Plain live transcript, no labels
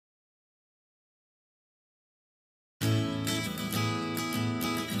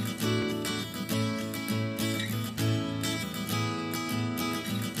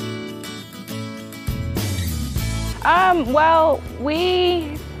Well,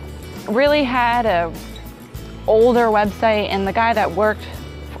 we really had a older website, and the guy that worked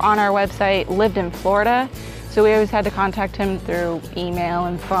on our website lived in Florida, so we always had to contact him through email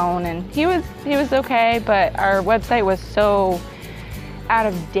and phone, and he was okay, but our website was so out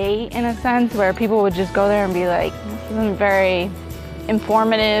of date in a sense where people would just go there and be like, this isn't very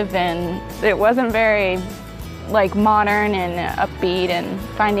informative, and it wasn't very like modern and upbeat and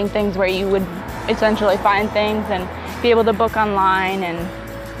finding things where you would essentially find things and be able to book online. And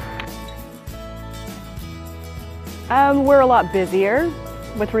we're a lot busier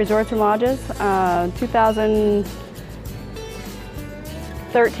with Resorts and Lodges.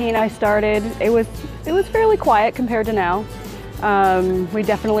 2013 I started. It was fairly quiet compared to now. We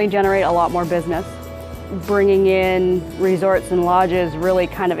definitely generate a lot more business. Bringing in Resorts and Lodges really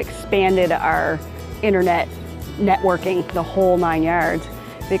kind of expanded our internet networking, the whole 9 yards,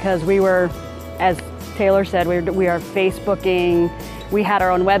 because we were, as Taylor said, we are Facebooking. We had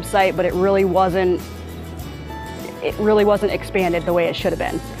our own website, but it really wasn't expanded the way it should have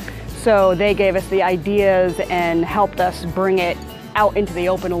been. So they gave us the ideas and helped us bring it out into the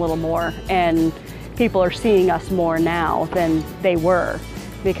open a little more, and people are seeing us more now than they were,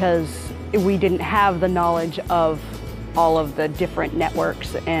 because we didn't have the knowledge of all of the different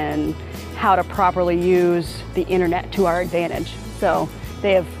networks and how to properly use the internet to our advantage. So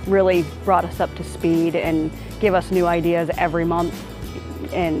they have really brought us up to speed and give us new ideas every month,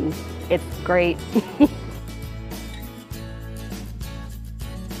 and it's great.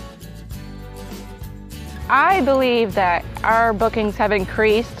 I believe that our bookings have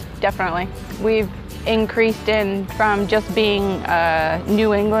increased, definitely. We've increased from just being a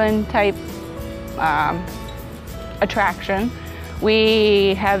New England type attraction.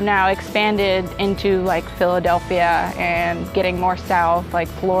 We have now expanded into like Philadelphia and getting more south, like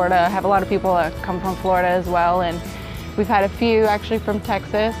Florida. I have a lot of people that come from Florida as well, and we've had a few actually from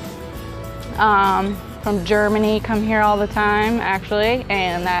Texas, from Germany come here all the time actually,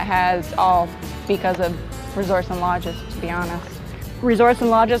 and that has all because of Resorts and Lodges, to be honest. Resorts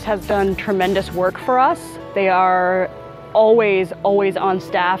and Lodges has done tremendous work for us. They are always on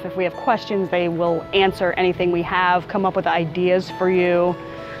staff. If we have questions, they will answer anything we have, come up with ideas for you.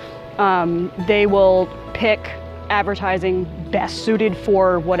 They will pick advertising best suited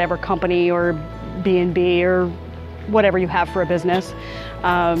for whatever company or B&B or whatever you have for a business.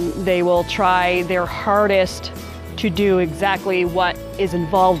 They will try their hardest to do exactly what is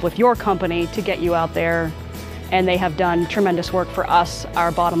involved with your company to get you out there, and they have done tremendous work for us.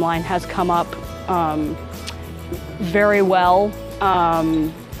 Our bottom line has come up very well,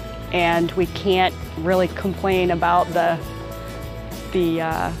 and we can't really complain about the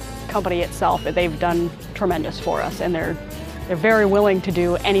company itself. They've done tremendous for us, and they're very willing to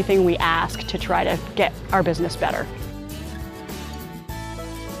do anything we ask to try to get our business better.